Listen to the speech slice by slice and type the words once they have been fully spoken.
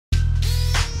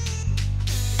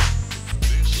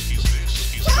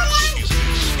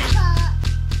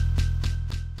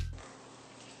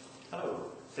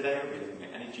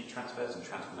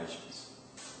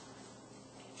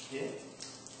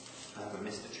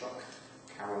choc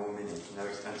caramel mini, no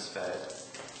expense spared,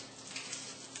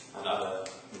 and other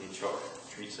mini choc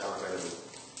treats are available.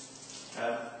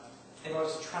 If I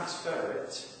was to transfer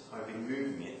it, I would be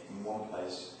moving it from one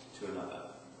place to another.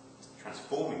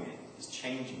 Transforming it is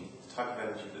changing the type of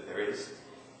energy that there is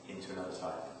into another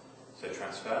type. So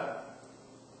transfer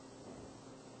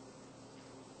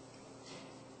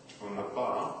from the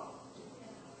bar,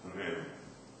 move,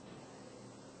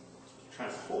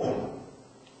 transform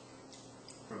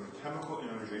from chemical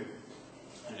energy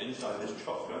and inside this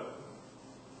chocolate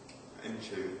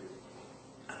into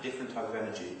a different type of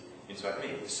energy inside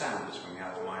me, the sound that's coming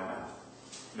out of my mouth,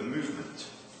 the movement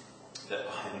that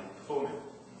I am performing.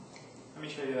 Let me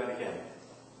show you that again.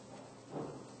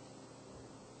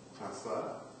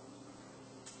 Transfer,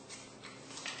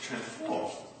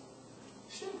 transform.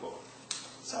 Simple.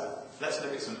 So, let's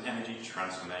look at some energy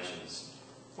transformations.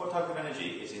 What type of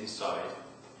energy is inside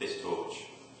this torch?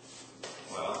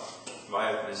 Well, if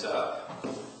I open this up,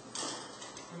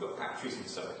 we've got batteries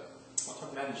inside. What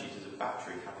type of energy does a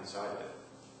battery have inside of it?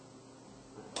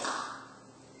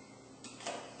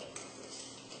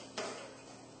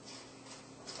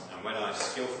 And when I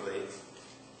skillfully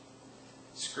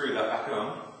screw that back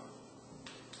on,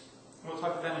 what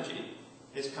type of energy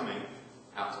is coming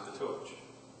out of the torch?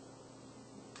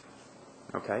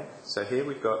 Okay, so here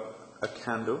we've got a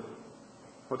candle.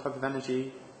 What type of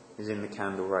energy is in the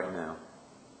candle right now?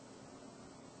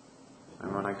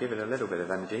 And when I give it a little bit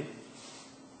of energy,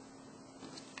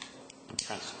 I'm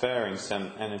transferring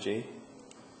some energy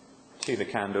to the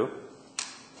candle.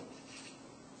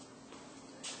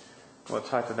 What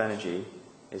type of energy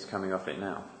is coming off it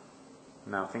now?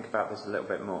 Now think about this a little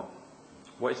bit more.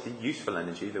 What is the useful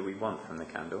energy that we want from the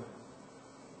candle?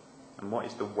 And what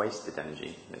is the wasted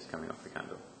energy that's coming off the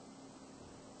candle?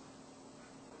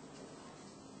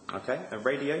 Okay, a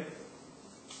radio.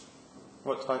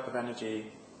 What type of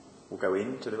energy will go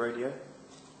into the radio?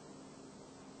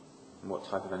 And what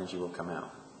type of energy will come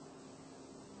out?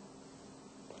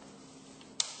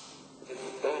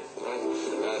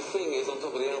 That thing is on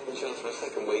top of the album charts for a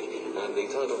second week, and the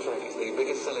title track is the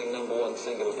biggest selling #1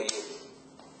 single of the year.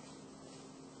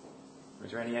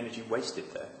 Was there any energy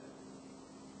wasted there?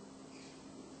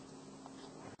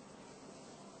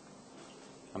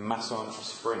 A mass-on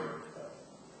spring.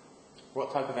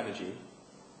 What type of energy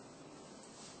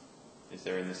is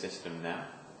there in the system now?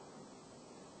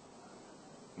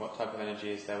 What type of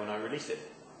energy is there when I release it?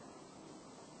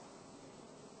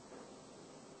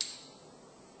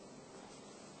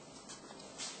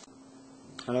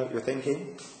 I know what you're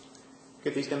thinking.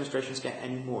 Could these demonstrations get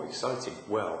any more exciting?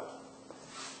 Well,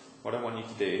 what I want you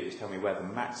to do is tell me where the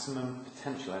maximum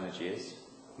potential energy is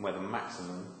and where the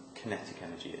maximum kinetic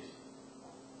energy is.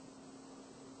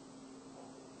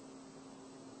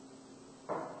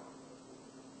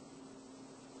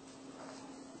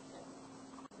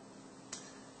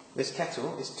 This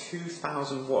kettle is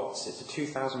 2,000 watts. It's a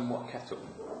 2,000 watt kettle.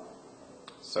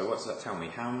 So what does that tell me?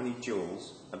 How many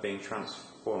joules are being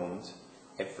transformed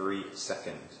every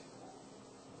second?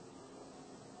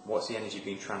 What's the energy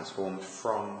being transformed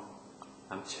from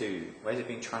and to? Where is it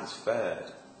being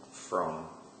transferred from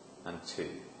and to?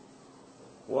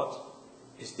 What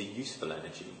is the useful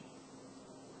energy?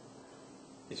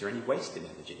 Is there any wasted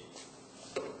energy?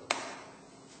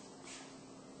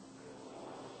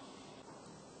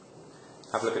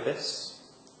 Have a look at this.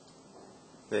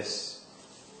 This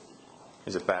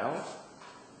is a bell.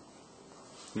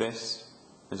 This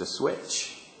is a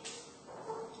switch.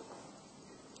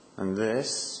 And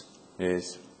this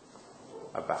is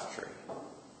a battery.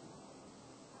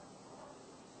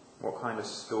 What kind of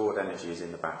stored energy is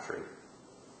in the battery?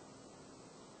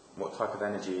 What type of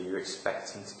energy are you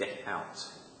expecting to get out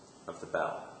of the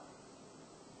bell?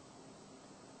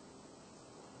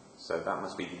 So that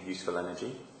must be the useful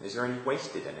energy. Is there any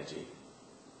wasted energy?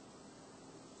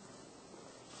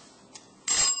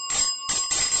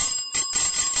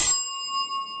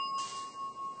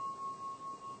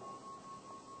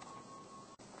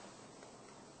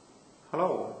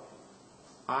 Hello,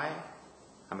 I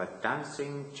am a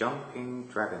dancing, jumping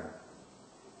dragon.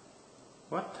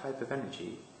 What type of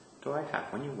energy do I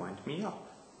have when you wind me up?